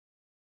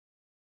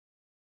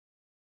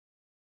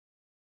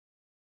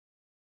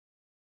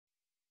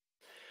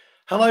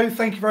Hello,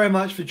 thank you very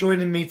much for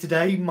joining me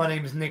today. My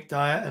name is Nick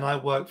Dyer and I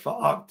work for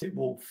Arctic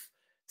Wolf.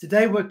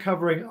 Today we're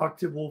covering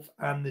Arctic Wolf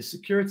and the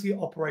Security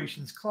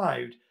Operations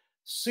Cloud,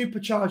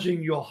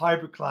 supercharging your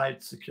hybrid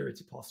cloud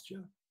security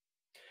posture.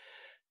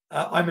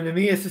 I'm an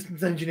EMEA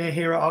systems engineer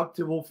here at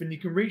Arctic Wolf, and you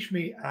can reach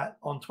me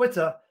on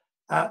Twitter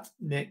at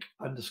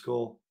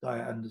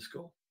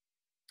Nick_Dyer_.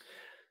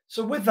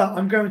 So with that,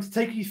 I'm going to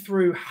take you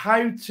through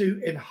how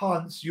to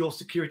enhance your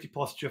security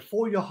posture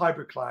for your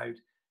hybrid cloud,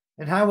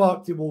 and how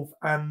Arctic Wolf,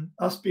 and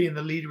us being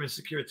the leader in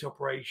security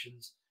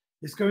operations,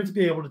 is going to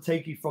be able to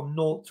take you from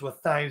 0 to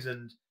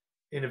 1,000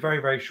 in a very,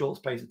 very short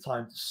space of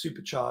time to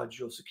supercharge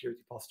your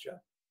security posture.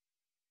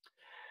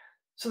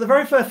 So the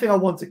very first thing I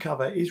want to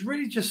cover is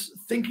really just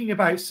thinking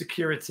about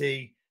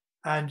security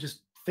and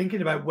just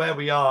thinking about where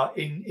we are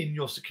in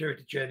your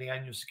security journey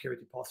and your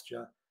security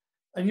posture.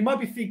 And you might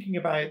be thinking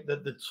about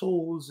the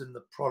tools and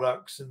the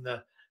products and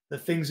the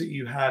things that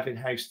you have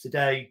in-house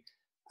today.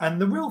 And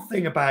the real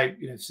thing about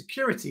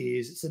security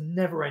is it's a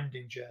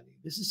never-ending journey.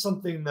 This is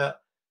something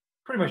that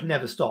pretty much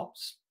never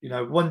stops.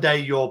 One day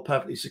you're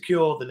perfectly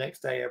secure, the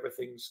next day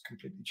everything's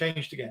completely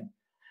changed again.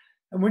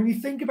 And when you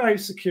think about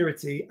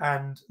security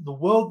and the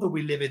world that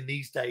we live in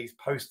these days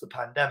post the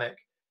pandemic,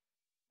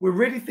 we're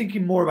really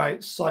thinking more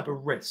about cyber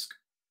risk.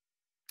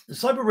 And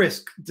cyber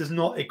risk does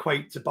not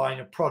equate to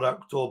buying a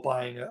product or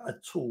buying a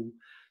tool.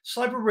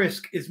 Cyber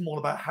risk is more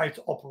about how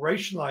to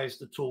operationalize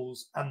the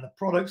tools and the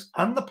products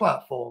and the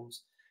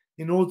platforms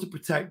in order to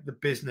protect the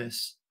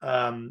business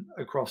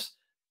across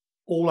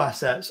all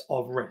assets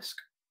of risk.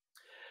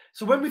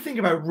 So when we think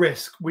about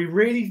risk, we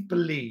really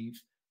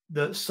believe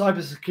that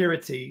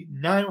cybersecurity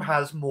now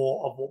has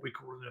more of what we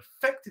call an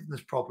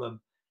effectiveness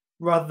problem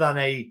rather than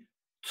a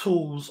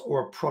tools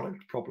or a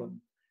product problem.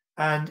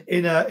 And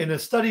in a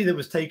study that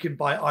was taken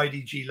by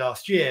IDG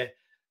last year,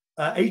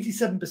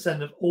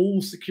 87% of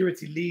all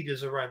security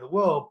leaders around the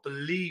world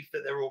believe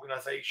that their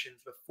organizations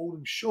were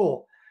falling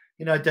short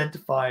in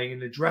identifying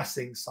and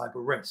addressing cyber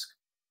risk.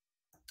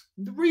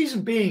 The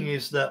reason being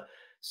is that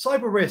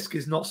cyber risk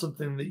is not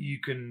something that you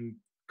can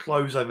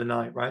close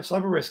overnight, right?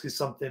 Cyber risk is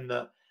something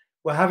that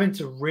we're having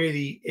to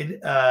really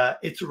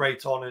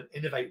iterate on and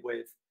innovate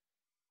with.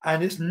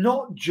 And it's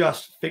not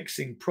just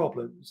fixing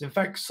problems. In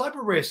fact,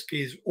 cyber risk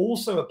is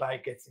also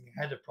about getting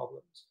ahead of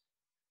problems.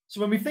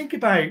 So when we think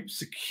about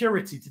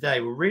security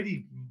today, we're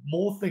really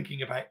more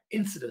thinking about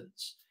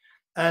incidents.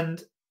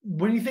 And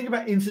when you think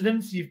about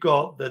incidents, you've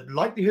got the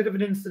likelihood of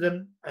an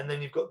incident, and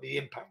then you've got the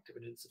impact of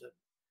an incident.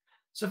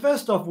 So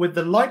first off, with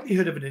the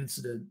likelihood of an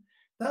incident,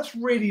 that's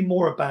really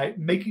more about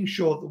making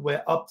sure that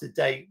we're up to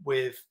date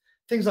with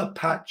things like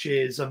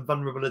patches and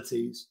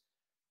vulnerabilities.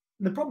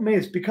 And the problem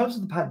is, because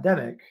of the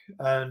pandemic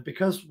and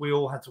because we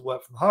all had to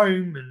work from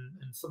home,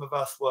 and some of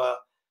us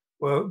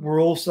were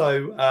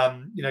also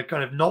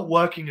kind of not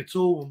working at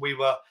all, and we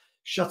were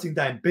shutting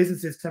down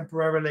businesses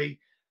temporarily.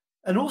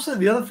 And also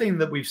the other thing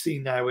that we've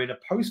seen now in a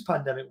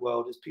post-pandemic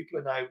world is people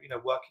are now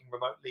working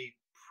remotely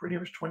pretty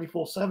much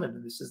 24/7,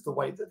 and this is the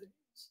way that it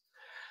is.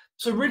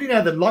 So really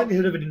now the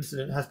likelihood of an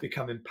incident has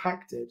become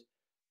impacted.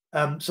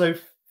 So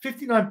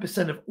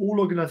 59% of all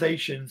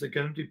organizations are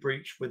going to be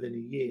breached within a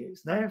year.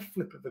 It's now a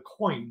flip of the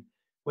coin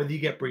whether you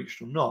get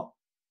breached or not.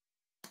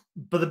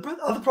 But the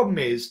other problem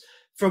is,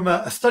 from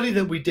a study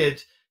that we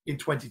did in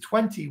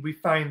 2020, we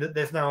found that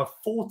there's now a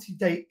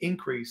 40-day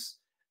increase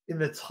in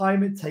the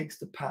time it takes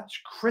to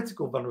patch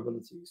critical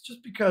vulnerabilities,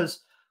 just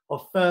because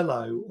of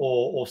furlough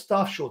or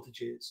staff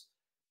shortages,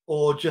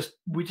 or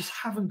we just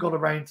haven't got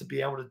around to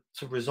be able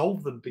to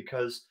resolve them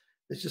because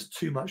there's just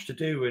too much to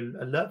do, and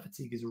alert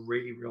fatigue is a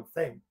really real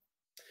thing.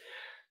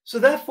 So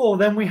therefore,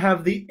 then we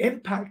have the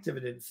impact of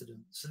an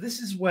incident. So this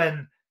is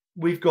when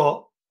we've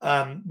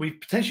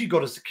potentially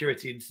got a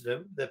security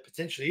incident, there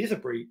potentially is a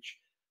breach,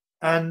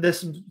 and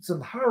there's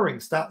some harrowing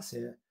stats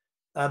here.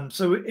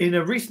 So in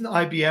a recent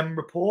IBM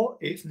report,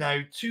 it's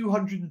now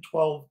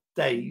 212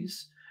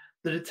 days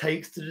that it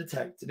takes to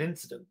detect an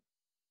incident.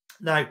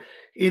 Now,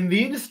 in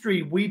the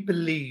industry, we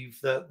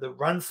believe that the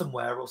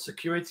ransomware or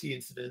security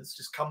incidents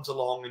just comes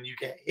along and you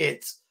get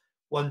hit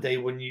one day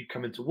when you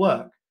come into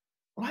work.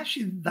 Well,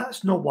 actually,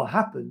 that's not what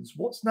happens.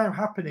 What's now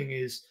happening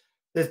is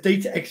there's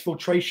data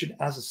exfiltration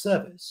as a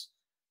service.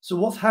 So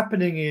what's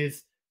happening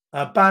is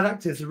bad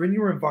actors are in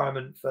your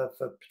environment for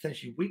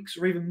potentially weeks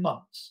or even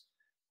months,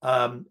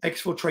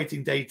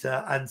 exfiltrating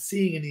data and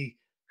seeing any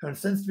kind of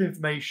sensitive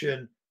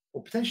information,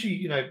 or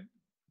potentially,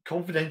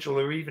 confidential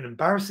or even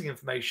embarrassing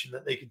information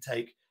that they can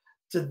take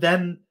to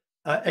then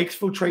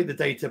exfiltrate the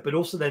data, but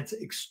also then to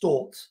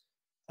extort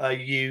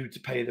you to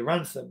pay the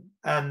ransom.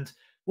 And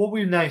what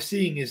we're now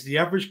seeing is the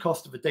average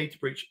cost of a data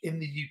breach in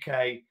the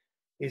UK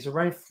is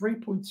around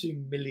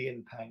 £3.2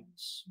 million,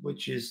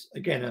 which is,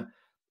 again,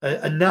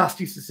 a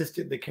nasty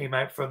statistic that came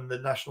out from the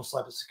National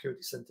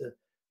Cybersecurity Centre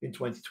in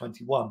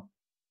 2021.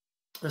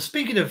 And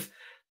speaking of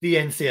the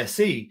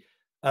NCSC,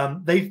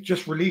 they've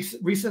just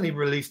recently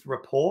released a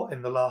report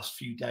in the last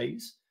few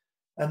days,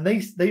 and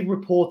they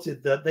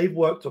reported that they've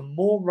worked on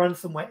more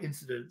ransomware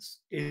incidents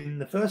in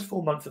the first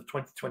 4 months of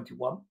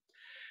 2021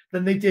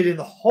 than they did in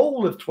the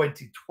whole of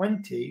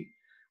 2020,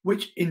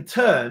 which in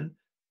turn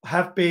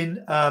have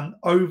been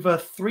over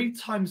 3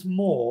 times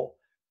more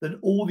than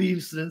all the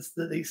incidents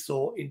that they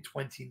saw in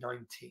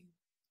 2019.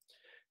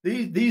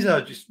 These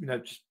are just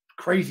just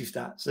crazy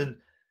stats, and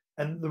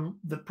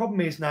the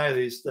problem is now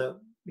is that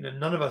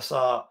none of us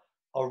are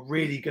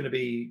really going to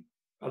be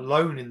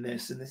alone in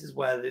this, and this is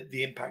where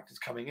the impact is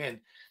coming in,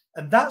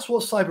 and that's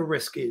what cyber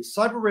risk is.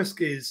 Cyber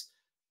risk is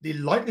the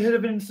likelihood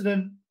of an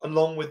incident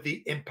along with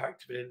the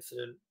impact of an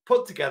incident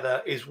put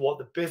together is what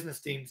the business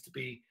deems to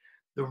be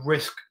the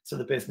risk to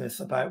the business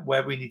about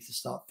where we need to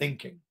start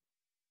thinking.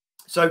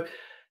 So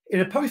in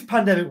a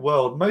post-pandemic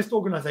world, most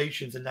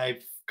organizations are now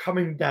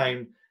coming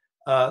down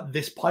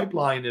this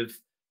pipeline of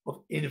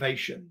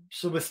innovation.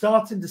 So we're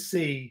starting to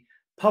see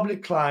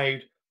public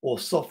cloud or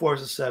software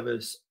as a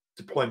service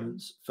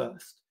deployments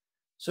first.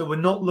 So we're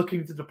not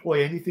looking to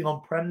deploy anything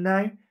on-prem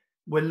now.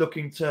 We're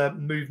looking to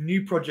move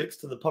new projects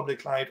to the public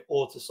cloud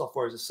or to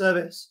software as a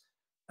service,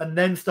 and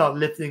then start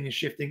lifting and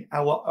shifting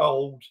our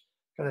old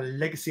kind of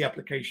legacy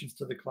applications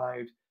to the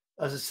cloud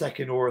as a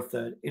second or a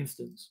third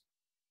instance.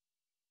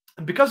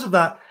 And because of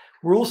that,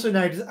 we're also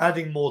now just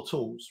adding more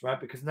tools,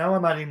 right? Because now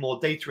I'm adding more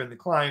data in the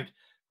cloud.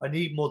 I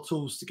need more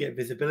tools to get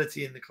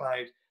visibility in the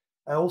cloud.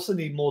 I also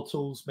need more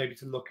tools maybe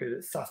to look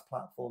at SaaS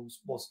platforms,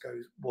 what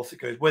it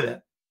goes with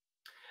it.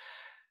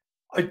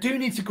 I do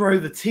need to grow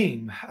the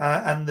team.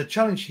 And the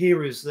challenge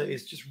here is that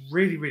it's just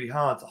really, really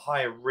hard to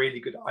hire really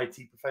good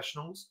IT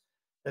professionals.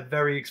 They're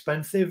very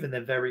expensive and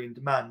they're very in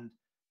demand.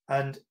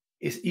 And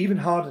it's even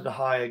harder to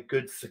hire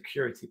good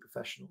security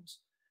professionals.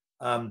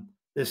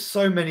 There's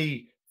so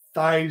many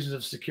thousands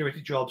of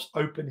security jobs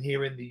open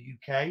here in the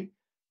UK.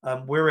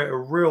 We're at a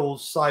real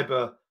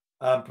cyber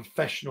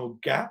professional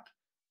gap.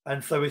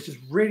 And so it's just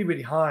really,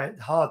 really hard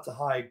to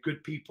hire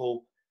good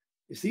people.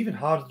 It's even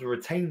harder to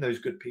retain those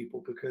good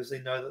people because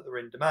they know that they're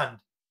in demand.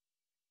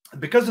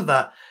 And because of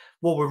that,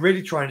 what we're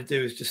really trying to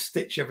do is just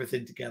stitch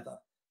everything together.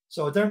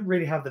 So I don't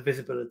really have the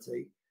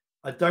visibility.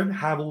 I don't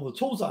have all the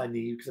tools that I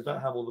need because I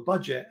don't have all the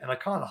budget and I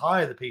can't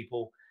hire the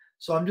people.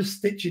 So I'm just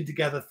stitching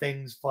together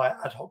things via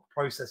ad hoc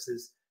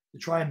processes to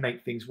try and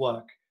make things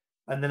work.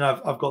 And then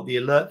I've got the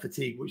alert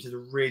fatigue, which is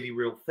a really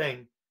real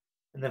thing.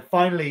 And then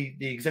finally,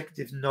 the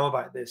executives know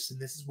about this, and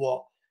this is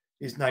what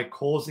is now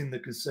causing the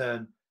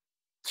concern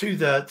to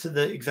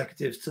the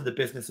executives, to the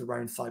business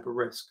around cyber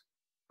risk.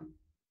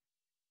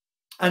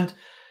 And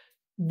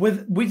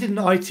we did an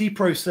IT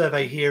Pro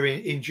survey here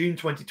in June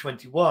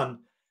 2021,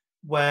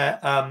 where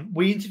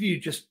we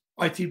interviewed just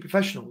IT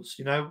professionals,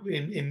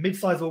 in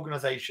mid-sized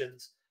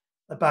organizations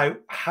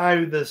about how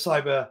the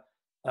cyber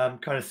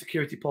kind of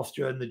security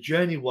posture and the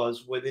journey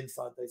was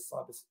inside those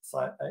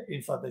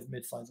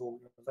mid-sized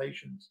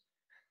organizations.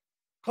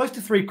 Close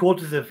to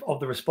 3/4 of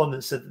the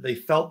respondents said that they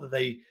felt that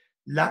they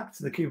lacked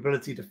the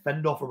capability to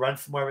fend off a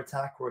ransomware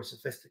attack or a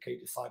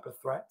sophisticated cyber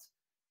threat.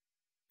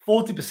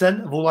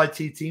 40% of all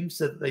IT teams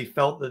said that they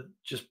felt that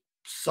just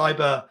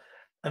cyber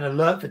and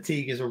alert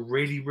fatigue is a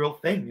really real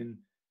thing. And,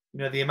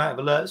 the amount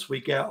of alerts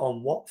we get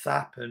on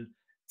WhatsApp and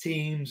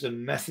Teams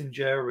and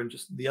Messenger and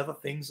just the other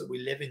things that we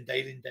live in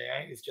day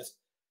out is just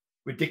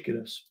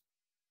ridiculous.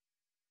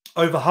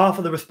 Over half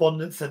of the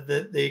respondents said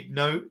that they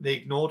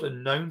ignored a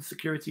known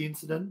security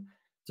incident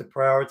to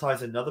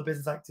prioritize another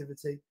business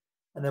activity.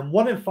 And then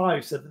 1 in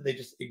 5 said that they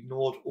just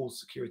ignored all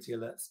security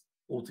alerts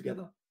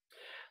altogether.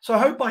 So I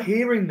hope by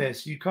hearing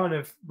this, you kind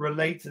of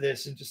relate to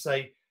this and just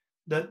say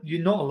that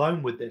you're not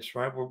alone with this,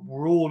 right?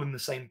 We're all in the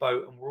same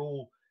boat and we're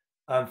all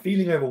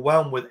feeling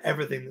overwhelmed with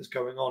everything that's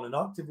going on. And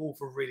Arctic Wolf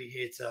are really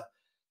here to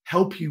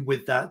help you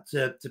with that,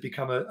 to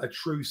become a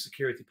true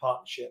security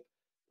partnership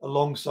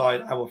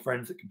alongside our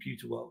friends at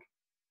Computer World.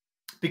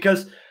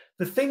 Because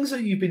the things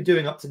that you've been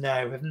doing up to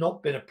now have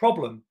not been a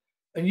problem.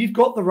 And you've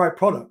got the right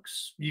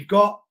products. You've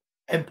got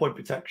endpoint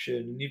protection,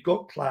 and you've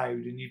got cloud,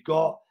 and you've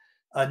got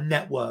a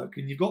network,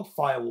 and you've got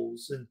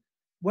firewalls. And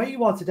where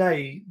you are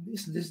today,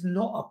 this is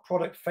not a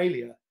product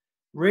failure.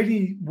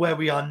 Really, where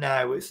we are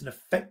now, it's an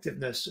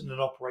effectiveness and an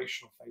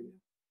operational failure.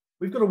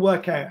 We've got to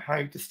work out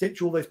how to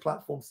stitch all those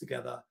platforms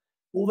together,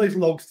 all those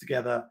logs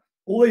together,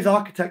 all those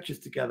architectures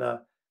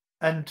together,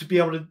 and to be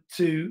able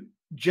to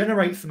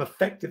generate some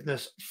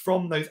effectiveness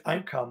from those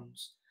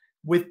outcomes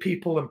with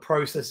people and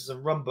processes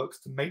and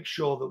runbooks to make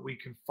sure that we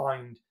can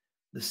find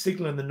the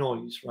signal and the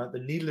noise, right? The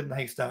needle in the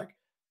haystack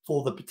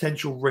for the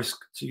potential risk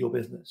to your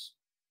business.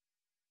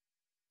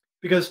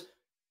 Because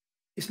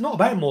it's not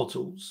about more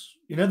tools.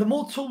 The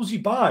more tools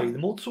you buy, the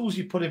more tools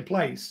you put in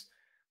place,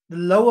 the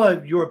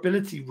lower your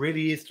ability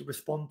really is to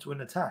respond to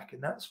an attack.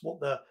 And that's what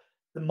the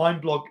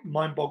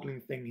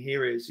mind-boggling thing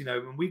here is.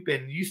 When we've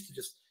been used to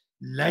just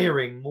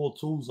layering more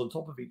tools on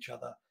top of each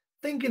other,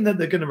 thinking that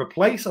they're going to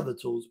replace other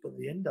tools, but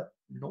they end up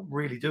not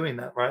really doing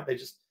that, right? They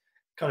just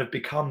kind of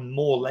become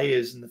more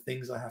layers in the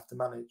things I have to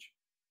manage.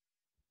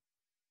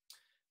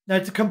 Now,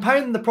 to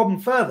compound the problem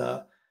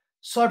further,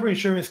 cyber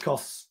insurance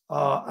costs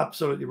are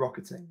absolutely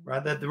rocketing,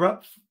 right? They're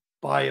up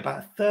by about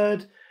a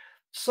third.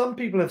 Some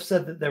people have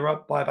said that they're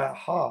up by about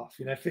half,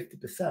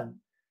 50%.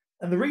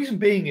 And the reason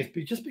being is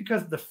just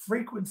because of the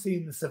frequency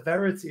and the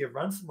severity of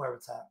ransomware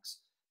attacks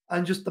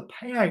And just the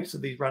payouts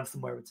of these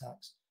ransomware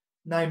attacks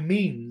now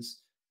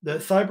means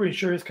that cyber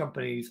insurance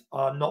companies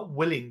are not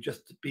willing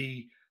just to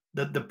be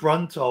the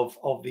brunt of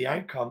the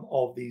outcome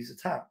of these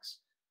attacks.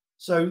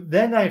 So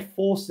they're now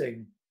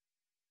forcing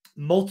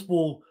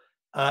multiple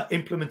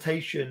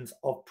implementations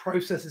of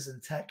processes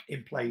and tech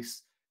in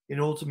place in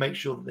order to make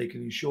sure that they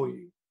can insure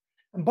you.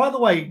 And by the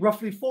way,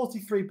 roughly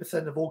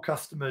 43% of all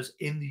customers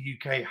in the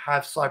UK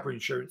have cyber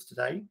insurance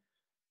today.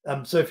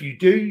 So if you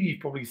do, you've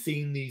probably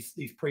seen these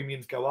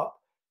premiums go up.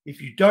 If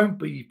you don't,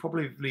 but you've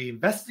probably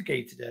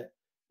investigated it,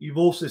 you've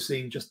also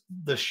seen just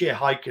the sheer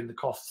hike in the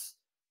costs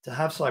to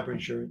have cyber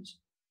insurance.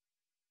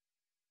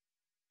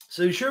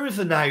 So insurers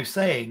are now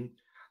saying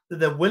that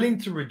they're willing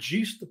to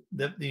reduce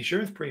the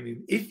insurance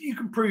premium if you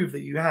can prove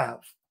that you have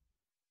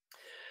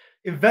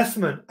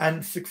investment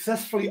and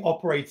successfully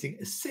operating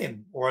a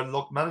SIEM or a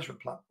log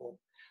management platform.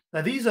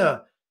 Now, these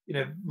are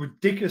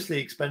ridiculously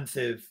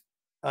expensive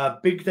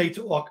big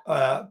data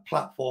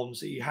platforms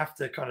that you have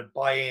to kind of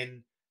buy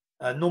in,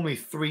 normally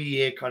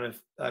 3-year kind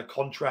of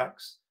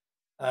contracts.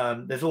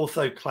 There's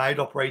also cloud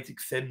operating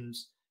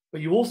SIEMs, but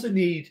you also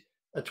need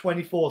a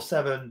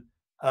 24/7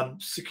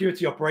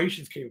 security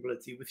operations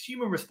capability with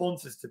human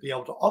responses to be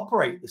able to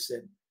operate the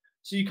SIEM.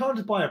 So you can't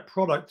just buy a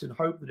product and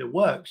hope that it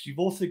works. You've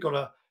also got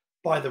to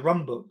buy the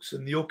runbooks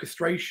and the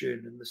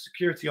orchestration and the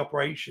security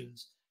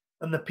operations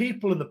and the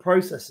people and the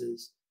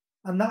processes.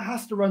 And that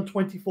has to run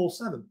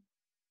 24/7.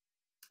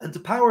 And to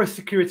power a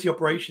security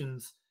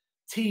operations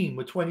team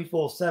with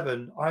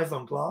 24/7 eyes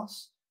on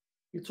glass,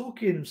 you're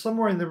talking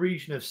somewhere in the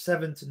region of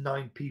 7 to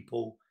 9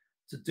 people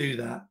to do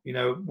that,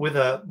 with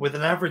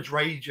an average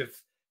wage of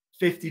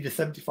 50 to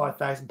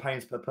 75,000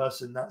 pounds per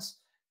person. That's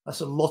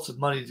a lot of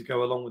money to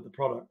go along with the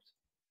product.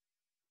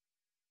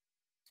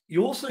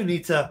 You also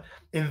need to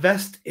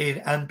invest in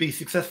and be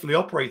successfully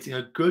operating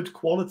a good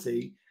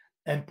quality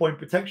endpoint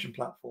protection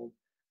platform.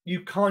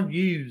 You can't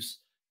use,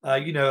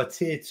 a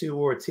tier 2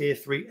 or a tier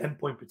 3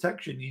 endpoint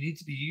protection. You need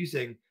to be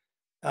using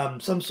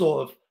some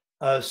sort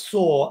of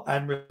SOAR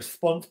and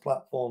response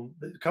platform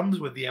that comes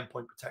with the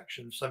endpoint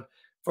protection. So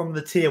from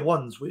the tier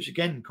 1s, which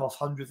again cost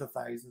hundreds of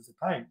thousands of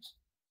pounds.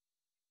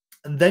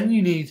 And then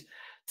you need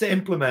to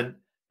implement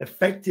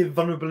effective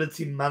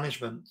vulnerability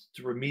management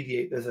to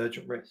remediate those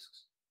urgent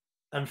risks.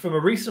 And from a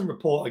recent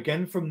report,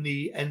 again from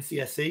the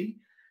NCSE,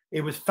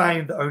 it was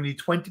found that only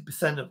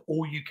 20% of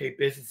all UK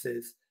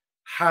businesses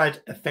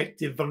had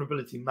effective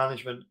vulnerability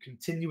management,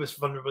 continuous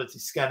vulnerability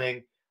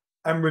scanning,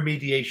 and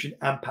remediation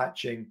and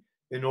patching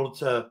in order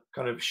to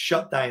kind of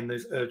shut down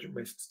those urgent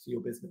risks to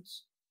your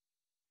business.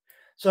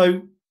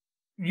 So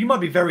you might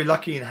be very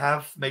lucky and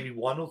have maybe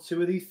 1 or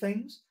 2 of these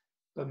things,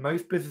 but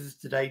most businesses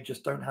today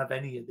just don't have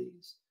any of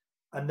these.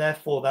 And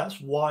therefore,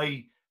 that's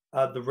why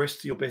the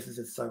risk to your business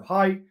is so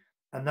high.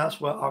 And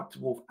that's where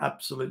Arctic Wolf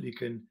absolutely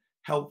can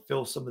help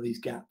fill some of these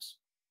gaps.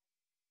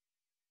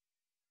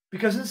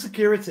 Because in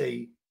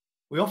security,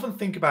 we often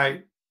think about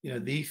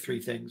these 3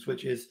 things,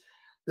 which is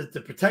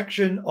the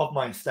protection of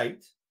my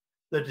estate,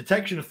 the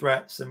detection of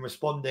threats, and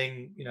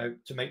responding,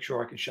 to make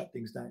sure I can shut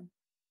things down.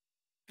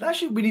 But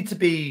actually, we need to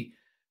be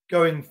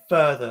going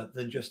further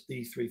than just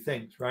these 3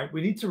 things, right?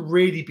 We need to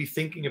really be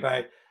thinking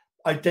about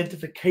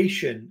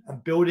identification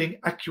and building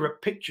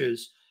accurate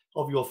pictures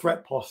of your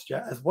threat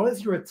posture, as well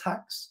as your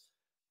attacks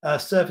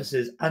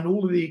surfaces and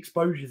all of the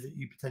exposures that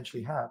you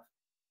potentially have.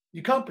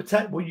 You can't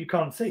protect what you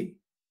can't see.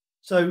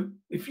 So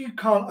if you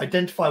can't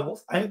identify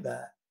what's out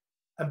there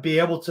and be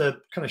able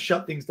to kind of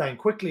shut things down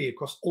quickly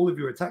across all of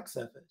your attack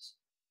surface,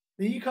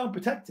 then you can't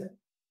protect it.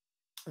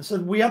 And so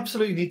we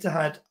absolutely need to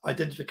have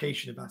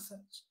identification of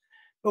assets.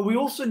 But we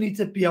also need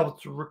to be able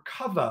to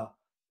recover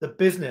the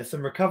business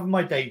and recover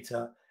my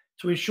data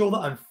to ensure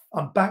that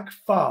I'm back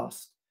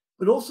fast,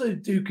 but also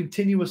do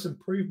continuous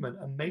improvement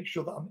and make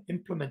sure that I'm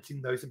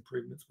implementing those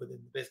improvements within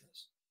the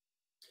business.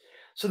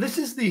 So this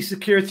is the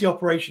security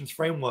operations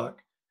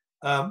framework,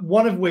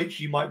 one of which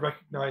you might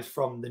recognize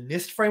from the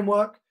NIST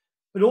framework,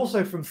 but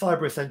also from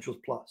Cyber Essentials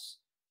Plus.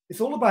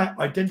 It's all about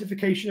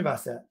identification of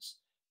assets,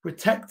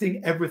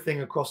 protecting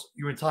everything across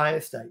your entire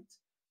estate,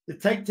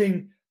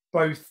 detecting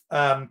both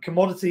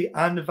commodity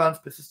and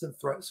advanced persistent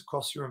threats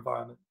across your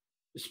environment,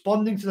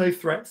 responding to those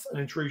threats and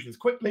intrusions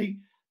quickly,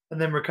 and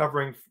then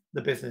recovering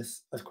the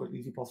business as quickly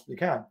as you possibly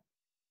can.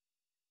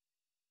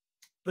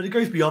 But it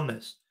goes beyond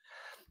this.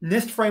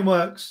 NIST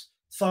frameworks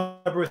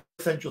Cyber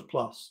Essentials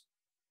Plus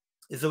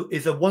is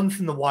a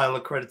once-in-a-while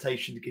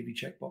accreditation to give you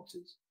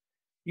checkboxes.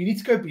 You need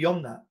to go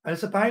beyond that. And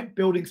it's about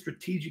building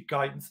strategic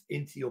guidance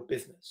into your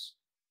business.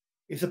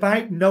 It's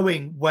about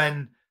knowing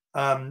when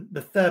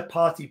the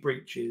third-party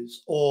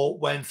breaches or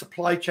when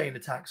supply chain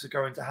attacks are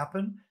going to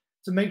happen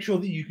to make sure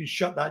that you can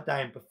shut that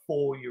down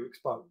before you're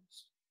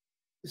exposed.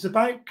 It's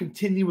about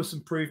continuous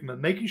improvement,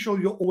 making sure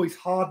you're always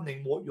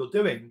hardening what you're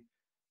doing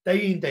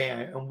day in, day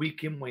out, and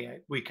week in,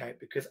 week out.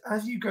 Because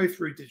as you go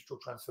through digital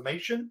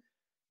transformation,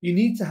 you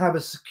need to have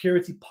a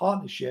security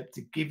partnership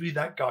to give you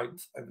that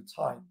guidance over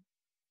time.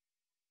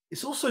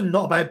 It's also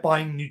not about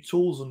buying new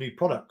tools or new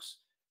products.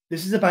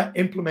 This is about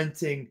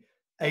implementing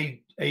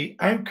a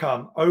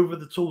outcome over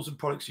the tools and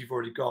products you've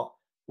already got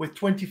with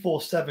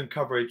 24/7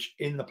 coverage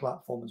in the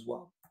platform as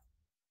well.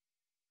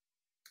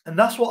 And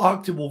that's what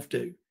Arctic Wolf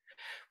do.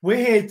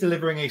 We're here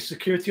delivering a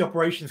security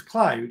operations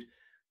cloud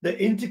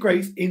that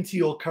integrates into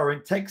your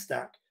current tech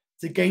stack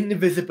to gain the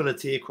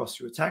visibility across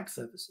your attack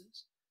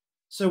surfaces.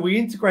 So we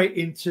integrate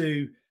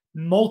into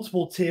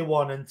multiple tier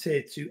 1 and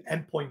tier 2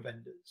 endpoint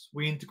vendors.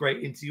 We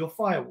integrate into your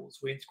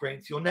firewalls. We integrate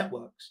into your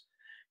networks.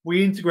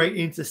 We integrate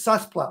into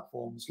SaaS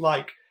platforms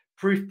like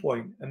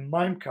Proofpoint and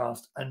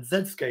Mimecast and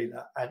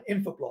Zscaler and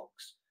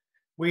Infoblox.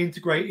 We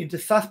integrate into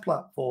SaaS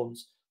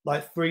platforms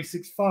like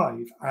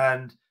 365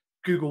 and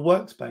Google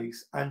Workspace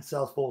and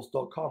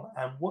Salesforce.com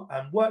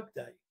and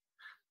Workday.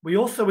 We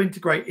also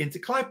integrate into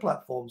cloud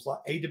platforms like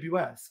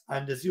AWS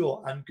and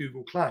Azure and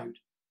Google Cloud.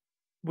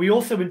 We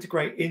also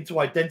integrate into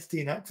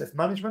identity and access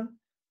management,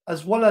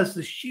 as well as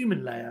the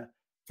human layer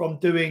from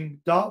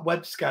doing dark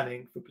web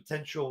scanning for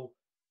potential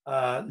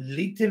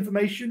leaked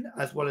information,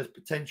 as well as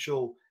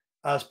potential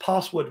as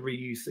password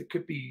reuse that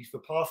could be used for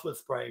password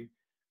spraying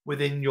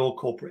within your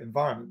corporate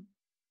environment.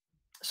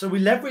 So we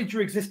leverage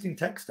your existing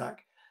tech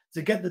stack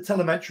to get the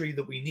telemetry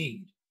that we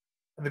need.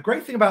 And the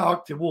great thing about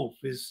Arctic Wolf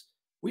is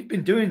we've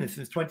been doing this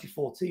since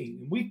 2014,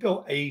 and we've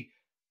built a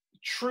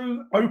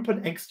true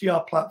open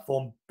XDR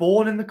platform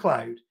born in the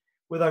cloud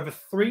with over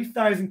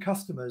 3,000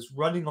 customers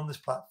running on this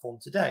platform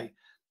today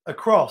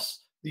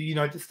across the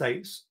United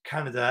States,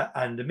 Canada,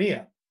 and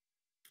EMEA.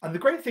 And the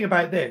great thing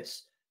about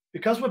this,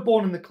 because we're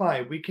born in the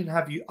cloud, we can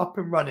have you up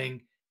and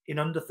running in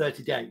under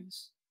 30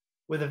 days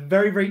with a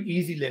very, very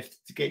easy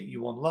lift to get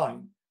you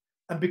online.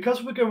 And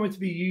because we're going to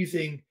be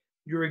using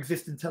your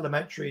existing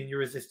telemetry and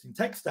your existing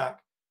tech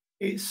stack,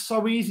 it's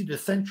so easy to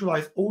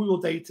centralize all your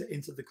data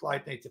into the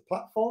cloud native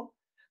platform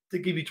to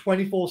give you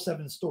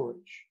 24/7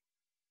 storage.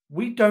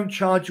 We don't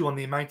charge you on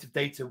the amount of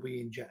data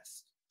we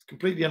ingest. It's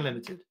completely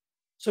unlimited.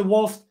 So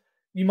whilst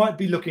you might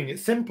be looking at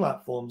SIEM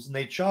platforms and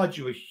they charge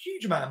you a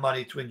huge amount of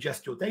money to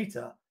ingest your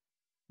data,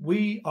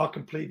 we are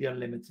completely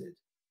unlimited.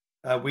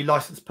 We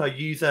license per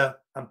user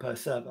and per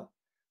server.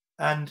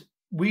 And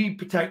we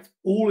protect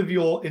all of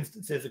your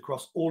instances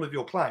across all of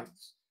your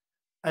clouds.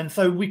 And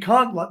so we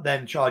can't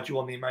then charge you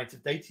on the amount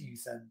of data you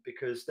send,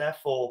 because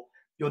therefore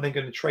you're then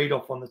going to trade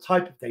off on the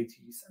type of data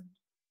you send.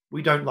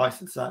 We don't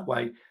license that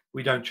way.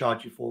 We don't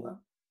charge you for that.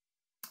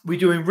 We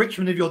do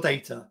enrichment of your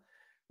data.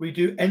 We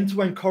do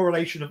end-to-end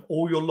correlation of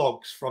all your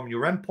logs from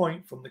your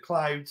endpoint, from the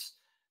clouds,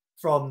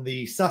 from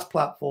the SaaS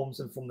platforms,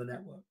 and from the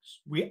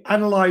networks. We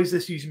analyze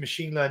this using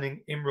machine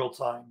learning in real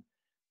time.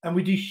 And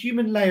we do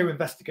human layer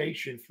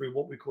investigation through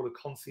what we call a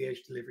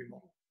concierge delivery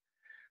model.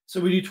 So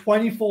we do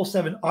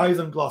 24/7 eyes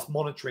on glass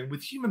monitoring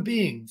with human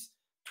beings,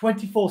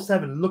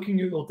 24/7 looking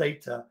at your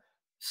data,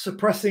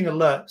 suppressing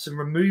alerts and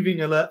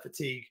removing alert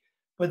fatigue,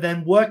 but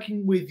then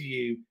working with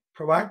you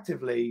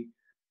proactively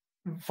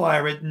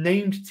via a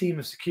named team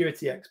of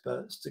security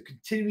experts to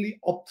continually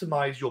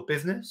optimize your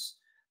business,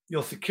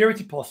 your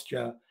security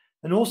posture,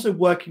 and also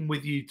working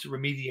with you to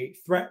remediate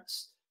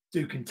threats,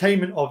 do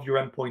containment of your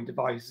endpoint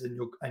devices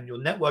and your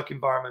network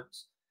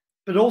environments,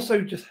 but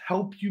also just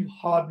help you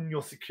harden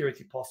your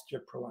security posture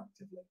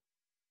proactively.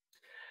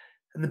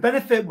 And the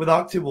benefit with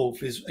Arctic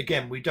Wolf is,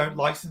 again, we don't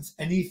license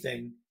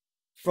anything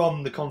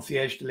from the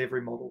concierge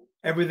delivery model.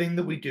 Everything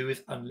that we do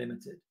is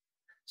unlimited.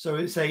 So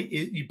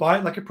you buy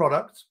it like a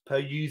product per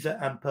user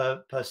and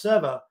per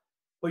server,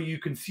 but you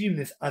consume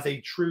this as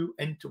a true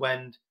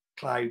end-to-end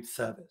cloud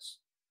service.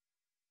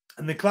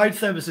 And the cloud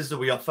services that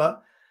we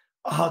offer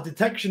are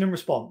detection and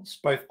response,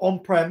 both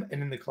on-prem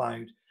and in the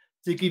cloud,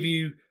 to give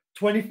you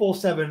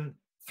 24/7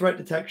 threat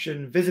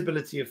detection,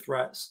 visibility of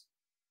threats,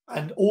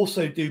 and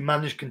also do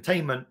managed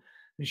containment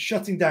and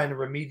shutting down and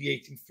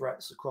remediating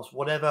threats across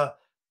whatever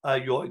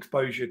your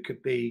exposure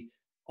could be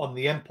on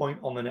the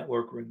endpoint, on the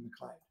network, or in the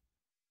cloud.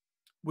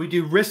 We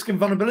do risk and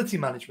vulnerability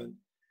management,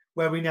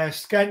 where we now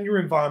scan your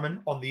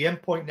environment on the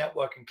endpoint,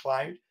 network, and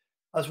cloud,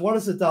 as well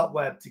as the dark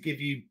web, to give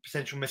you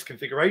potential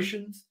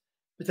misconfigurations,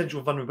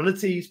 potential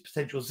vulnerabilities,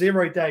 potential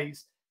 0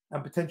 days,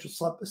 and potential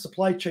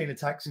supply chain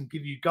attacks, and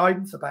give you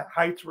guidance about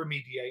how to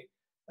remediate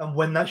and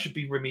when that should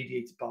be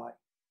remediated by.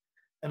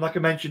 And like I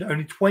mentioned,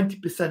 only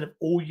 20% of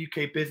all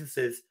UK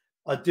businesses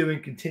are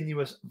doing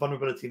continuous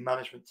vulnerability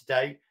management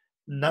today.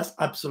 And that's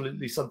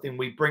absolutely something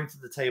we bring to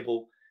the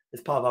table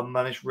as part of our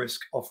managed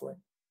risk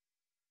offering.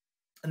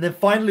 And then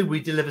finally, we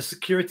deliver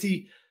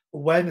security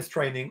awareness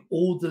training,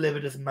 all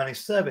delivered as a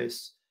managed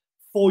service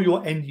for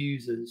your end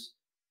users.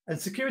 And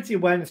security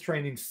awareness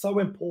training is so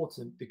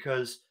important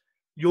because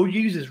your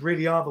users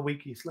really are the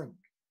weakest link.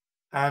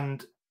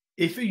 And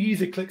if a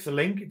user clicks a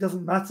link, it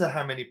doesn't matter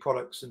how many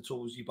products and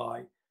tools you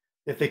buy.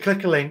 If they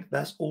click a link,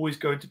 that's always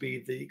going to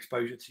be the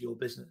exposure to your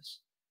business.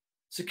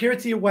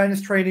 Security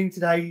awareness training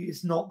today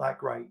is not that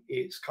great.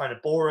 It's kind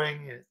of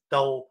boring, it's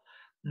dull.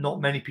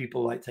 Not many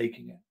people like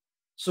taking it.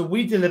 So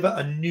we deliver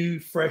a new,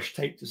 fresh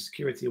take to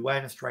security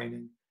awareness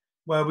training,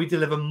 where we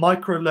deliver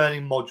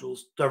micro-learning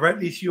modules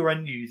directly to your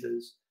end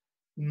users,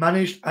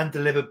 managed and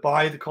delivered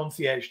by the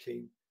concierge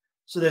team.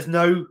 So there's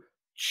no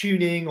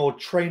tuning or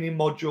training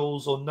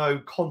modules or no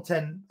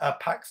content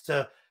packs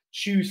to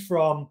choose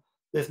from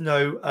There's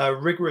no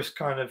rigorous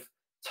kind of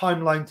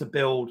timeline to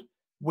build.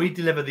 We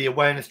deliver the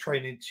awareness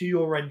training to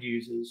your end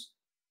users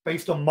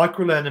based on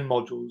micro-learning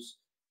modules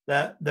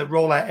that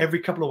roll out every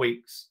couple of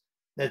weeks.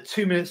 They're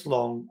 2 minutes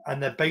long,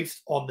 and they're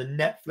based on the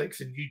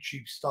Netflix and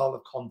YouTube style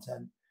of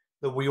content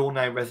that we all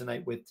now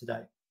resonate with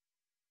today.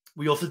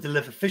 We also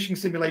deliver phishing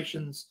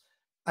simulations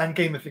and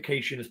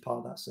gamification as part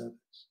of that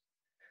service.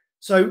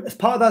 So as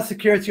part of that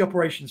security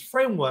operations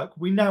framework,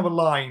 we now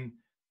align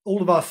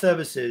all of our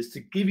services to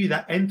give you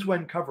that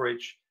end-to-end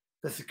coverage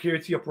for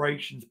security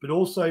operations, but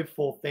also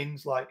for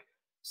things like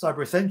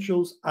cyber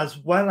essentials, as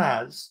well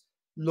as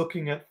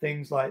looking at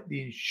things like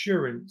the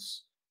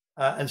insurance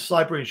and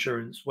cyber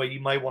insurance, where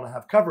you may want to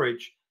have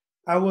coverage.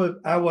 Our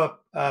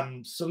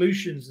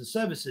solutions and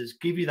services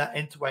give you that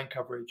end-to-end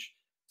coverage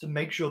to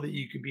make sure that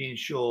you can be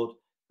insured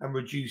and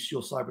reduce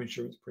your cyber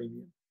insurance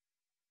premium.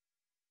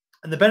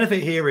 And the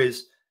benefit here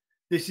is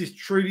this is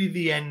truly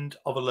the end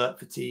of alert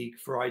fatigue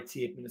for IT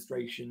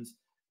administrations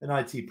and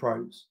IT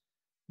pros.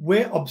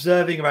 We're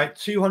observing about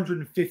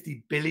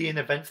 250 billion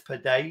events per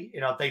day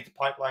in our data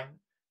pipeline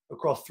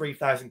across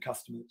 3,000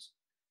 customers.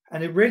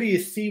 And it really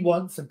is see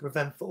once and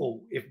prevent for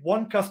all. If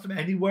one customer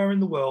anywhere in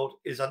the world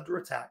is under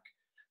attack,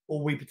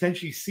 or we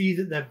potentially see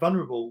that they're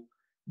vulnerable,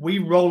 we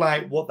roll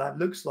out what that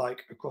looks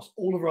like across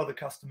all of our other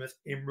customers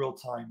in real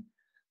time.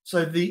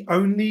 So the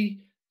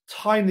only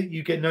time that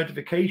you get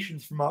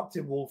notifications from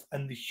Arctic Wolf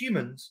and the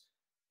humans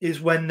is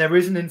when there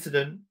is an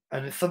incident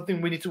and it's something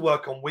we need to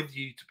work on with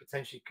you to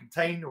potentially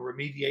contain or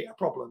remediate a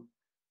problem.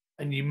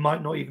 And you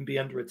might not even be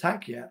under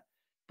attack yet,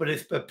 but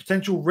it's a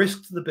potential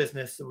risk to the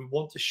business that we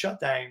want to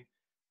shut down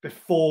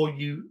before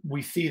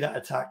we see that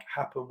attack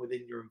happen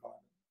within your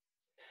environment.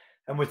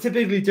 And we're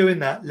typically doing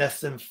that less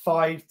than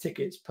 5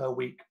 tickets per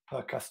week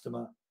per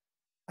customer.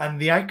 And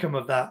the outcome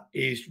of that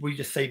is we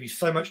just save you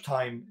so much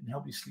time and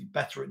help you sleep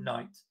better at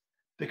night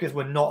because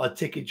we're not a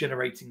ticket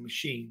generating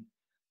machine.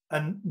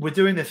 And we're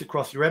doing this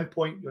across your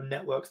endpoint, your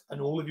networks,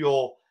 and all of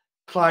your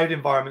cloud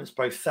environments,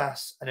 both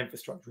SaaS and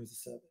infrastructure as a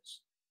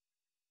service.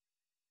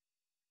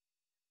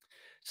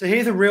 So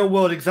here's a real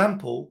world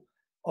example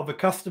of a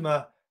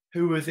customer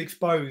who was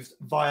exposed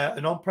via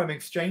an on-prem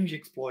Exchange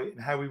exploit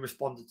and how we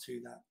responded to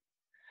that.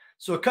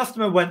 So a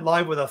customer went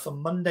live with us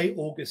on Monday,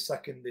 August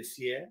 2nd this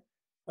year,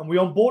 and we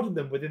onboarded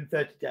them within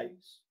 30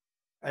 days.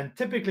 And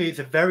typically it's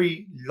a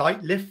very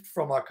light lift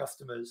from our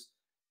customers.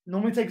 It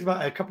normally takes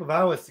about a couple of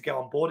hours to get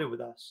onboarded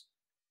with us.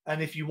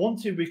 And if you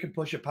want to, we can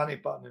push a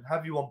panic button and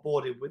have you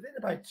onboarded within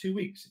about 2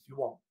 weeks if you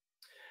want.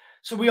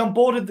 So we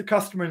onboarded the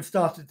customer and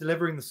started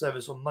delivering the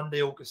service on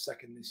Monday, August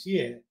 2nd this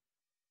year.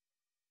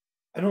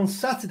 And on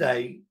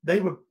Saturday,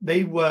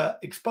 they were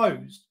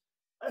exposed.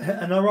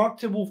 And our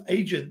Arctic Wolf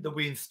agent that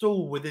we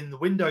install within the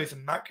Windows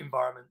and Mac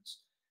environments,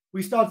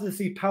 we started to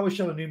see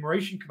PowerShell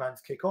enumeration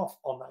commands kick off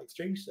on that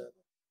Exchange server.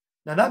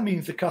 Now that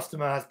means the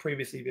customer has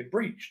previously been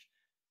breached,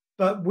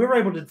 but we're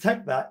able to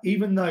detect that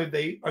even though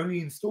they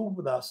only installed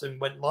with us and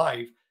went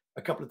live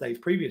a couple of days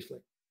previously.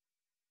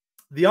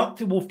 The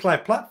Arctic Wolf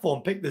Cloud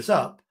platform picked this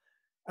up,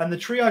 and the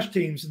triage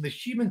teams and the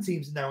human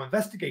teams are now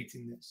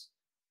investigating this.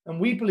 And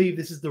we believe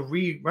this is the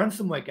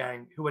ransomware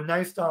gang who are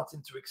now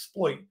starting to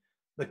exploit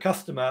the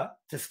customer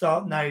to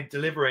start now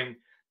delivering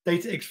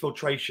data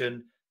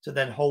exfiltration to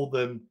then hold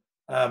them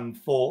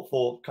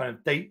for kind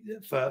of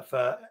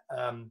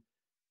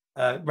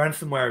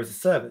ransomware as a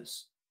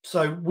service.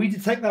 So we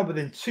detect that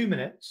within 2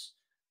 minutes.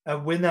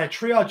 We're now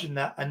triaging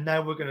that, and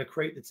now we're going to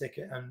create the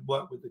ticket and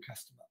work with the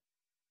customer.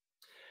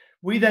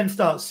 We then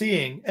start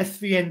seeing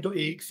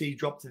svn.exe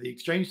drop to the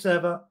Exchange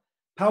server,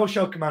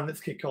 PowerShell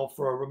commandlets kick off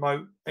for a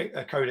remote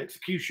code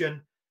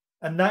execution,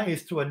 and that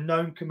is to a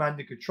known command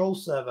and control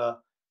server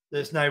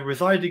that's now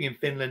residing in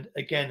Finland,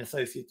 again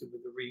associated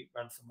with the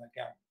ransomware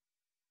gang.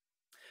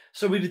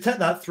 So we detect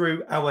that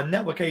through our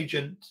network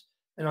agent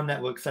and our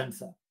network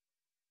sensor.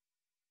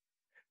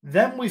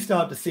 Then we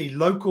start to see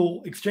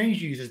local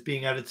Exchange users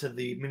being added to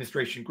the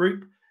administration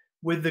group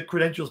with the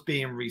credentials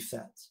being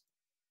reset.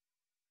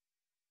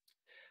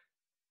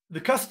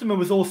 The customer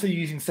was also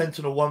using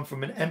SentinelOne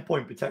from an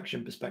endpoint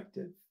protection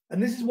perspective.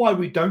 And this is why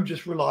we don't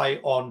just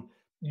rely on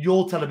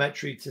your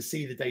telemetry to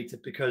see the data,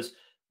 because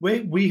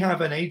we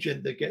have an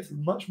agent that gets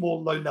much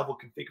more low-level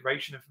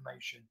configuration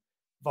information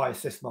via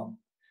Sysmon.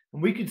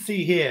 And we can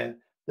see here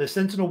that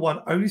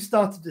SentinelOne only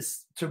started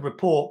to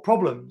report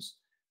problems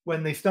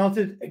when they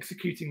started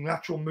executing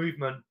lateral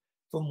movement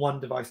from one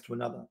device to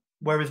another,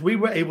 whereas we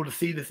were able to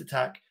see this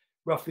attack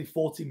roughly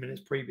 40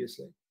 minutes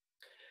previously.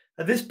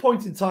 At this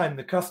point in time,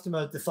 the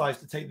customer decides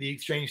to take the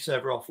Exchange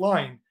server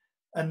offline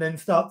and then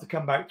start to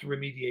come back to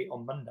remediate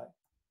on Monday.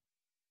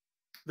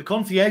 The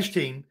concierge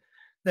team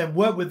then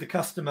work with the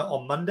customer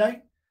on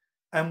Monday,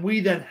 and we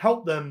then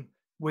help them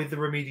with the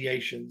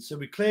remediation. So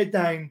we cleared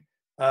down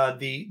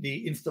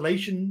the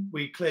installation,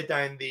 we cleared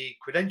down the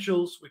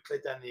credentials, we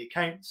cleared down the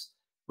accounts,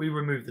 we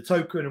removed the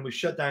token, and we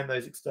shut down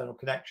those external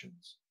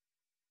connections.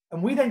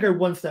 And we then go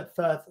one step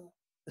further.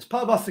 As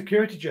part of our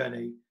security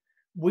journey,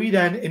 we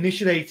then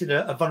initiated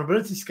a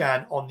vulnerability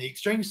scan on the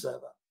Exchange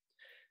server.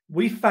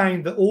 we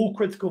found that all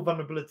critical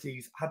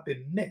vulnerabilities had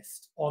been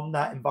missed on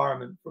that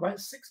environment for about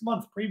 6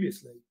 months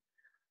previously.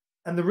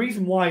 And the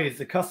reason why is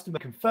the customer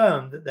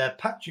confirmed that their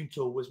patching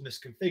tool was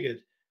misconfigured,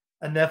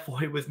 and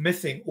therefore it was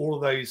missing all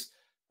of those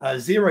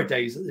 0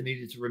 days that they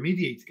needed to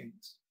remediate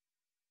against.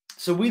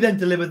 So we then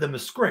delivered them a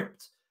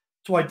script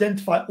to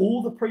identify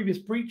all the previous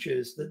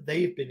breaches that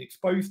they had been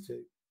exposed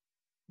to.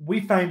 We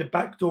found a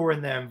backdoor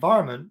in their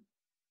environment.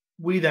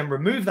 We then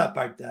removed that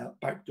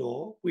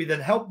backdoor. We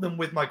then helped them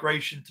with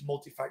migration to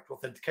multi-factor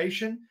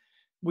authentication.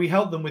 We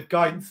helped them with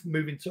guidance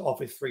moving to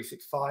Office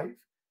 365.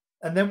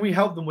 And then we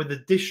helped them with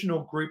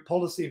additional group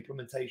policy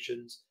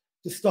implementations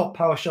to stop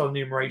PowerShell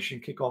enumeration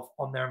kickoff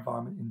on their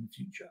environment in the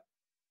future.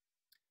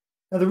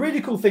 Now, the really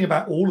cool thing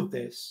about all of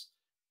this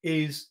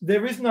is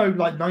there is no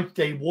like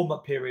 90-day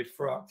warm-up period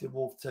for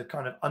ActiveWolf to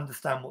kind of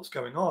understand what's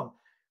going on.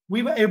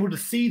 We were able to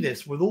see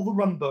this with all the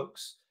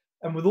runbooks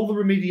and with all the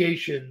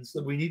remediations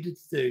that we needed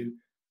to do.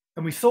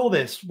 And we saw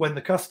this when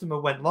the customer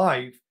went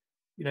live,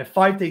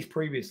 5 days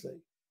previously.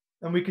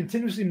 And we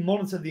continuously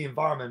monitor the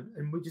environment,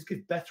 and we just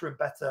get better and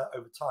better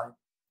over time.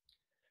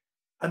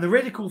 And the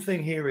really cool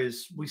thing here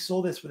is we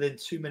saw this within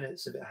 2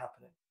 minutes of it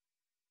happening.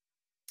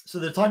 So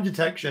the time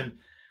detection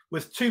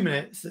was 2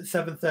 minutes at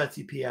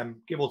 7:30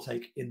 p.m., give or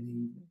take, in the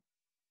evening.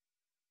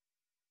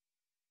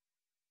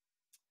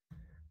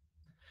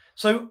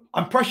 So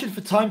I'm pressured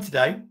for time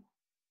today,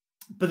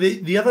 but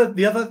the other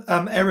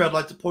area I'd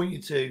like to point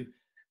you to,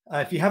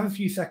 if you have a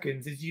few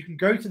seconds, is you can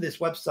go to this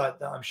website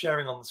that I'm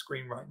sharing on the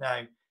screen right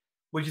now,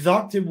 which is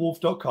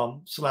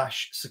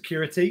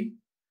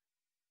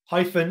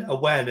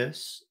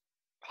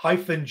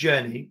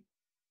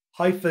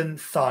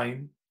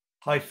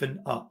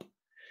arctivewolf.com/security-awareness-journey-sign-up.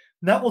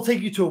 And that will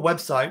take you to a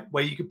website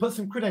where you can put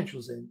some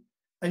credentials in,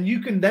 and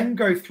you can then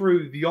go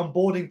through the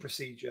onboarding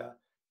procedure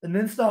and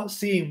then start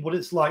seeing what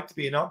it's like to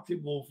be an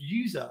ActiveWolf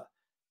user,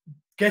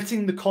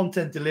 getting the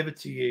content delivered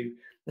to you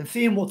and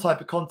seeing what type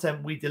of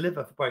content we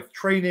deliver for both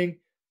training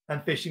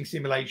and phishing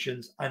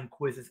simulations and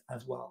quizzes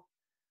as well.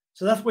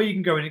 So that's where you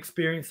can go and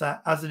experience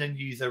that as an end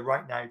user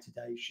right now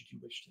today, should you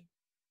wish to.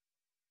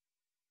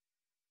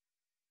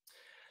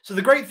 So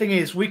the great thing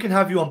is we can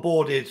have you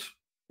onboarded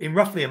in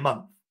roughly a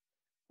month.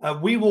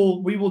 We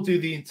will do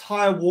the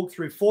entire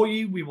walkthrough for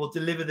you. We will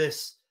deliver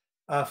this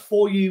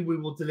for you. We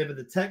will deliver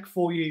the tech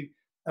for you,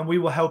 and we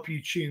will help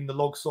you tune the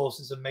log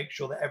sources and make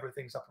sure that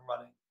everything's up and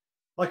running.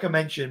 Like I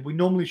mentioned, we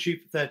normally shoot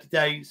for 30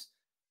 days.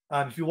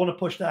 If you want to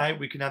push that out,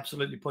 we can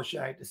absolutely push it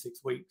out to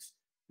 6 weeks.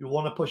 If you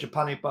want to push a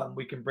panic button,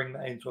 we can bring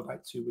that into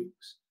about 2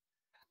 weeks.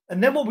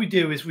 And then what we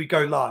do is we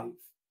go live.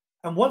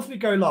 And once we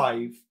go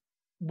live,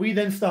 we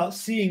then start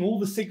seeing all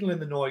the signal in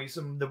the noise,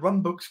 and the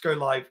runbooks go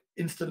live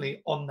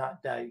instantly on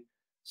that day.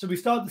 So we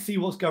start to see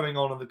what's going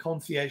on, and the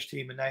concierge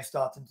team are now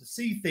starting to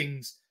see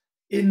things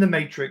in the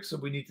matrix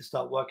that we need to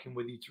start working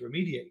with you to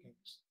remediate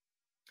against.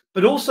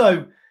 But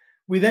also,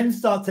 we then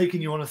start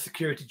taking you on a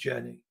security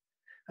journey.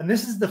 And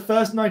this is the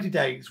first 90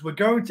 days. We're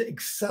going to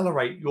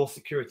accelerate your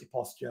security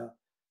posture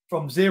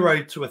from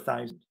 0 to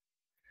 1,000.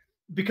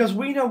 Because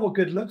we know what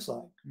good looks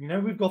like.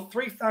 We've got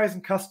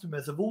 3,000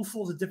 customers of all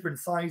sorts of different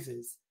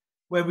sizes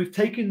where we've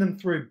taken them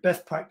through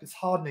best practice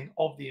hardening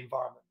of the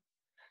environment.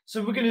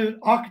 So we're going to do an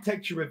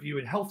architecture review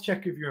and health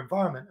check of your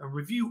environment and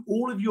review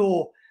all of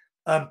your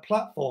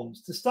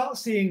platforms to start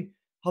seeing,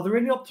 are there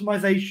any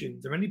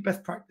optimizations or any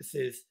best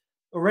practices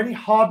or any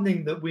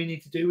hardening that we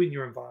need to do in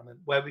your environment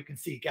where we can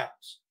see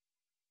gaps.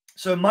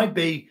 So it might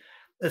be,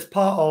 as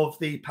part of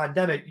the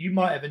pandemic, you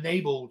might have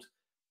enabled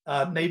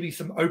maybe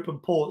some open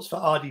ports for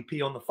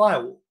RDP on the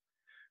firewall.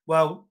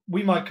 Well,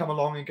 we might come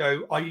along and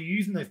go, are you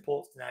using those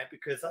ports now?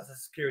 Because that's a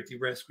security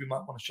risk. We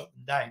might want to shut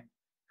them down.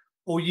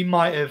 Or you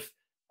might have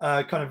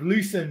kind of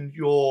loosened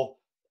your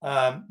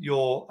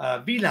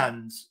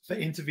VLANs for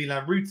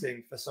inter-VLAN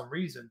routing for some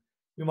reason.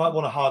 We might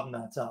want to harden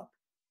that up.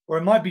 Or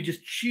it might be just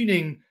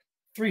tuning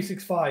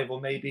 365 or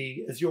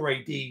maybe Azure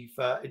AD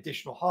for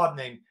additional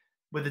hardening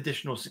with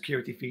additional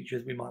security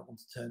features we might want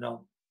to turn on.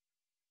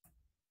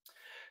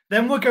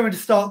 Then we're going to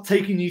start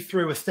taking you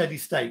through a steady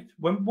state.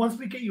 Once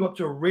we get you up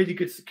to a really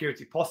good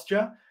security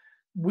posture,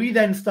 we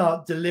then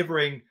start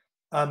delivering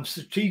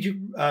strategic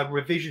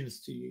revisions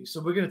to you.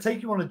 So we're going to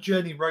take you on a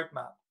journey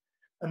roadmap.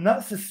 And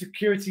that's the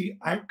security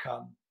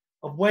outcome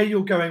of where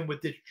you're going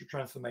with digital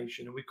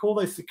transformation. And we call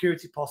those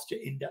security posture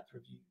in-depth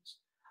reviews.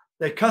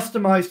 They're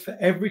customized for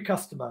every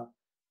customer,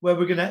 where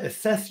we're going to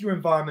assess your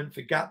environment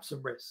for gaps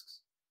and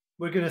risks.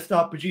 We're going to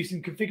start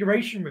producing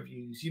configuration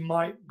reviews. You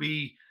might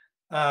be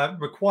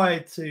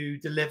required to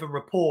deliver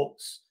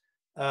reports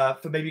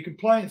for maybe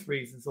compliance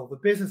reasons or for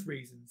business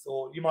reasons,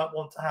 or you might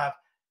want to have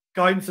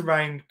guidance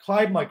around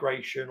cloud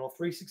migration or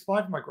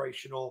 365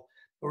 migration or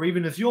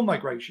even Azure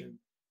migration.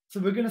 So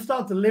we're going to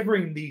start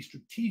delivering these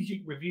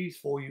strategic reviews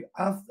for you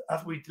as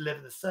we deliver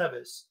the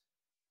service.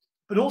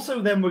 But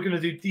also then we're going to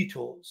do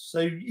detours.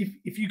 So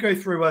if you go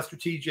through a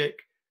strategic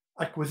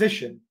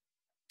acquisition,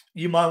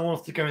 you might want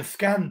us to go and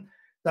scan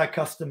that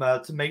customer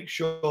to make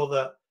sure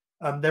that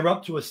they're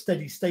up to a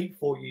steady state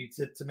for you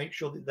to make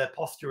sure that their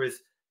posture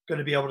is going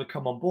to be able to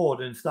come on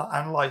board and start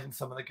analyzing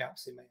some of the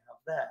gaps they may have.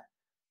 there.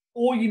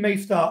 Or you may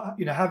start,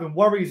 having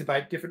worries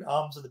about different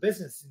arms of the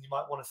business, and you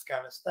might want to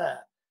scan us there.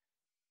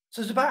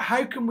 So it's about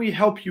how can we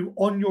help you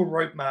on your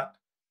roadmap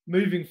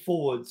moving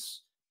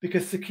forwards,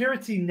 because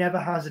security never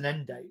has an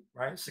end date,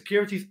 right?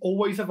 Security is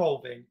always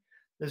evolving.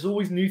 There's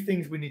always new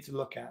things we need to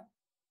look at.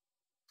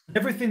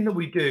 Everything that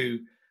we do,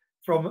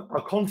 from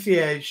a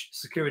concierge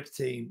security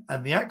team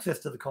and the access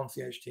to the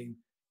concierge team,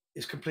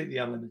 is completely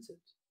unlimited.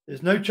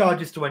 There's no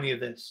charges to any of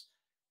this.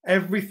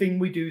 Everything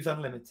we do is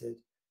unlimited.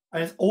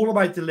 And it's all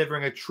about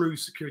delivering a true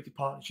security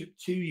partnership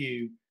to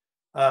you,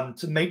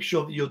 to make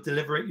sure that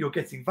you're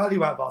getting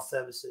value out of our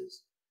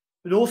services,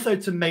 but also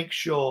to make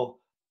sure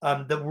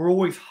that we're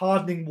always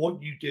hardening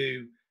what you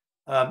do,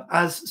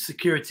 as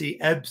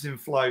security ebbs and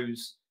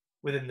flows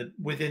within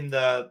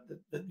the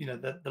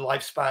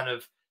lifespan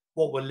of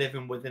what we're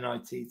living within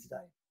IT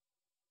today.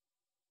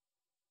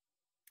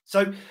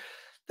 So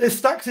there's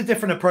stacks of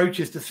different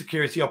approaches to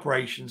security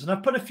operations, and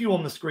I've put a few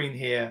on the screen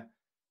here.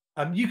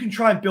 You can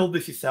try and build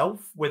this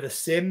yourself with a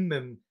SIEM,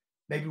 and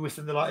maybe with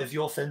something like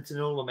Azure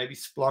Sentinel or maybe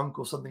Splunk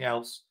or something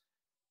else.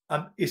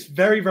 It's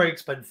very, very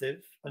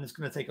expensive, and it's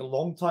going to take a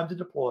long time to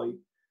deploy,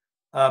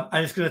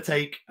 and it's going to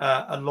take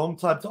a long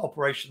time to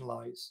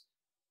operationalize.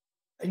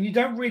 And you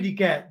don't really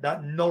get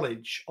that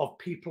knowledge of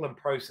people and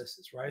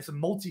processes, right? It's a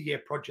multi-year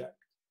project.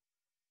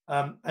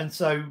 And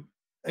so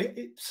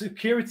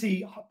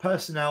security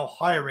personnel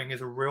hiring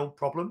is a real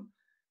problem.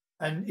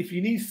 And if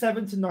you need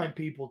 7 to 9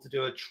 people to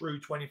do a true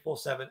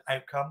 24/7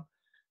 outcome,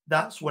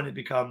 that's when it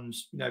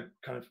becomes,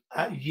 kind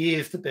of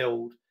years to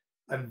build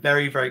and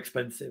very, very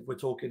expensive. We're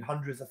talking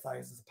hundreds of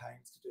thousands of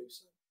pounds to do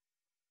so.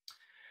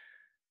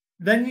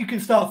 Then you can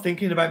start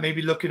thinking about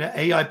maybe looking at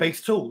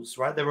AI-based tools,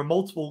 right? There are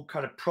multiple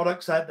kind of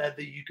products out there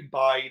that you can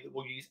buy that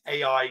will use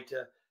AI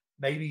to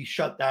maybe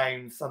shut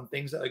down some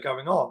things that are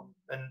going on.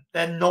 And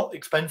they're not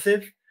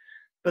expensive.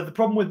 But the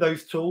problem with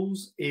those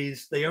tools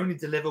is they only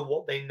deliver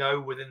what they know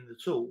within the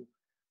tool.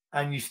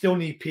 And you still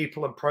need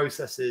people and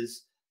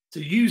processes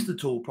to use the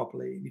tool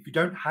properly. And if you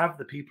don't have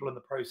the people and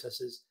the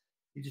processes,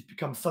 you just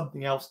become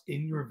something else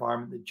in your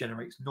environment that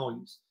generates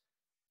noise.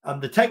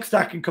 The tech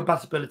stack and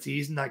compatibility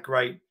isn't that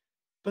great,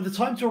 but the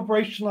time to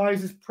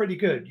operationalize is pretty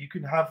good. You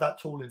can have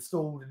that tool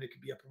installed and it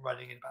can be up and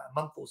running in about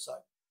a month or so.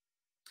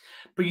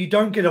 But you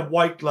don't get a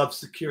white glove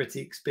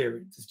security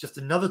experience. It's just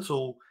another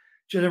tool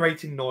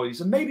generating noise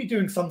and maybe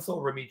doing some sort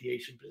of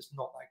remediation, but it's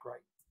not that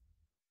great.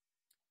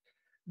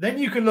 Then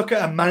you can look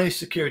at a managed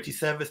security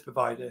service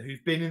provider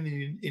who's been in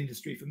the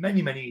industry for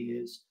many, many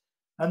years,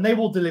 and they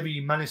will deliver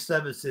you managed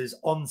services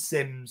on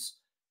SIEMs,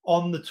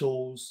 on the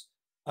tools.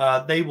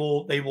 They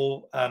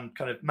will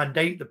kind of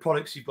mandate the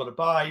products you've got to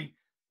buy.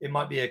 It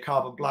might be a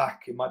Carbon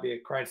Black, it might be a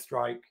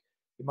CrowdStrike,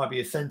 it might be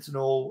a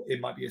Sentinel, it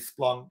might be a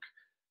Splunk.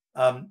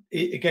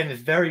 Again,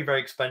 it's very,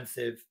 very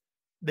expensive.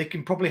 They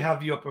can probably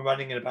have you up and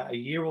running in about a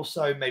year or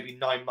so, maybe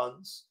 9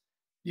 months.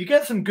 You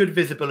get some good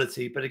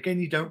visibility, but again,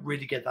 you don't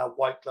really get that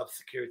white glove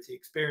security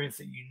experience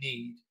that you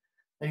need.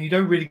 And you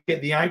don't really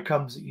get the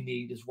outcomes that you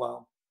need as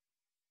well.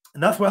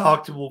 And that's where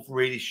Arctic Wolf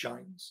really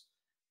shines.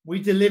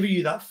 We deliver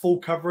you that full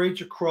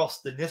coverage across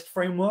the NIST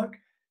framework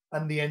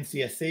and the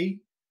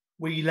NCSE.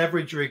 We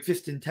leverage your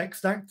existing tech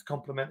stack to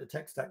complement the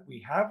tech stack we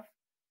have.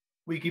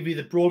 We give you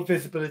the broad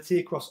visibility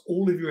across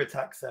all of your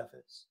attack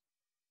surface.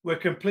 We're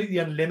completely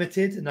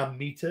unlimited and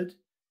unmetered,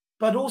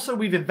 but also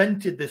we've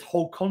invented this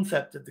whole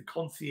concept of the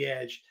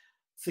concierge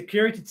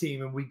security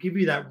team, and we give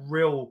you that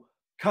real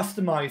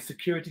customized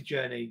security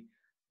journey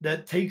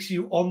that takes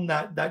you on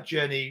that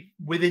journey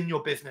within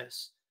your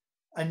business,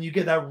 and you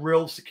get that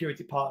real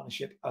security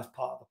partnership as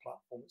part of the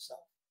platform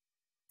itself.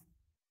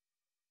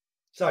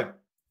 So,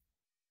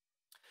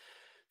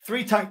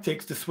 3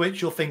 tactics to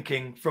switch your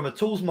thinking from a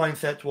tools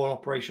mindset to an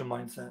operational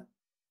mindset.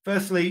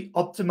 Firstly,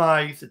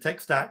 optimize the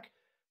tech stack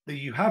that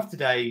you have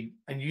today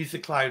and use the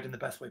cloud in the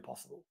best way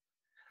possible.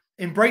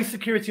 Embrace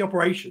security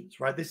operations,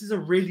 right? This is a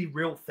really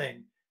real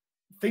thing.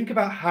 Think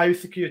about how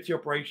security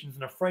operations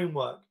and a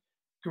framework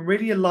can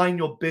really align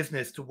your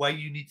business to where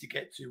you need to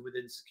get to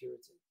within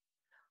security.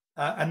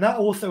 And that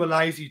also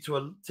allows you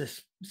to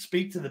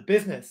speak to the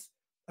business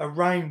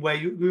around where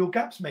your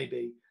gaps may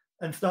be,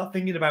 and start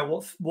thinking about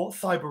what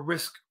cyber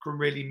risk can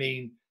really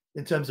mean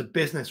in terms of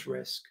business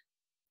risk.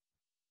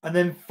 And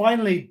then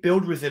finally,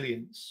 build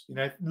resilience.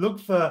 Look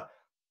for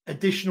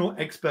additional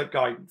expert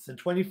guidance and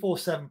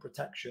 24/7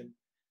 protection,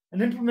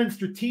 and implement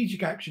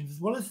strategic actions as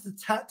well as the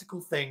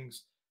tactical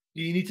things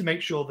that you need to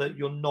make sure that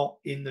you're not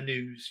in the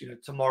news,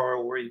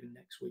 tomorrow or even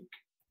next week.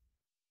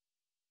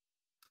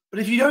 But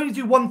if you only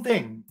do one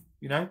thing,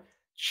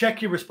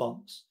 check your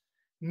response.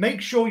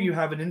 Make sure you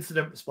have an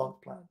incident response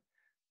plan.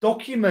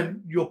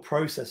 Document your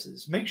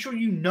processes. Make sure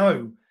you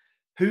know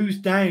who's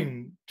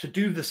down to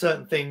do the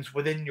certain things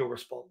within your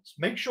response.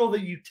 Make sure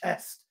that you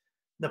test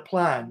the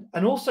plan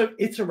and also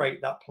iterate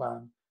that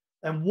plan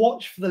and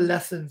watch for the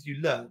lessons you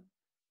learn.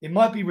 It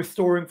might be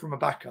restoring from a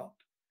backup.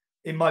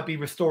 It might be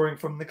restoring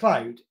from the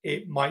cloud.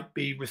 It might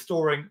be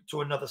restoring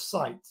to another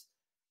site.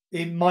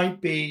 It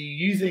might be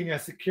using a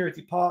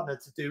security partner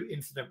to do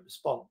incident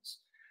response.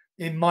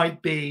 It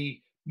might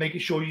be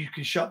making sure you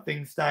can shut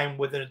things down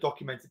within a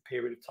documented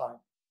period of time.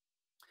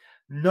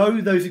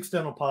 Know those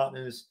external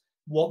partners,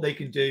 what they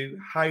can do,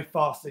 how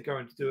fast they're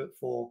going to do it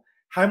for,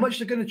 how much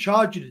they're going to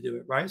charge you to do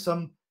it, right?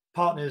 Some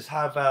partners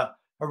have a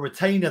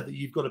retainer that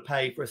you've got to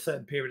pay for a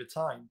certain period of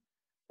time,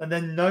 and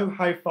then know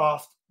how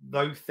fast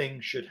those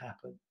things should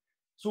happen.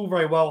 It's all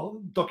very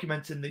well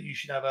documenting that you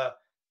should have a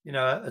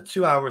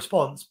 2-hour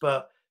response,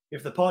 but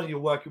if the partner you're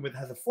working with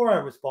has a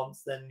 4-hour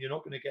response, then you're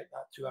not going to get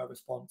that 2-hour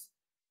response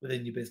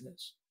within your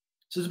business.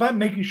 So it's about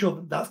making sure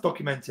that that's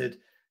documented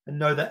and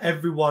know that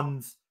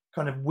everyone's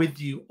kind of with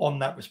you on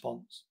that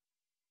response.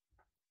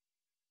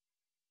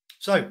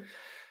 So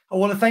I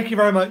want to thank you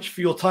very much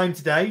for your time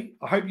today.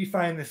 I hope you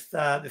found this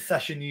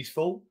session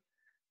useful.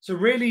 So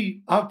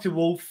really, Arctic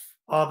Wolf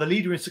are the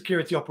leader in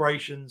security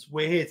operations.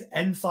 We're here to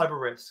end cyber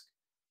risk,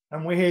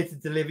 and we're here to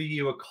deliver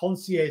you a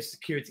concierge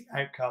security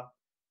outcome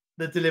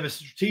that delivers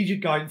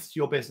strategic guidance to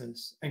your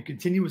business and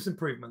continuous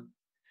improvement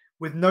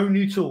with no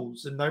new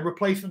tools and no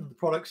replacement of the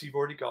products you've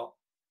already got,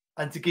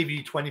 and to give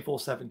you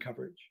 24/7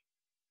 coverage.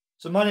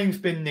 So my name's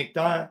been Nick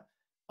Dyer.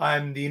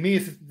 I'm the EMEA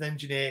Systems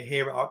Engineer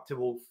here at Arctic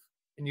Wolf,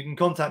 and you can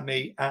contact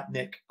me at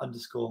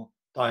Nick_Dyer_.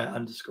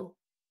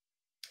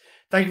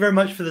 Thank you very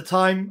much for the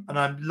time, and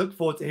I look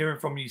forward to hearing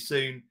from you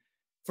soon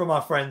from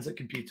our friends at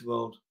Computer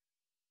World.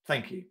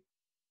 Thank you.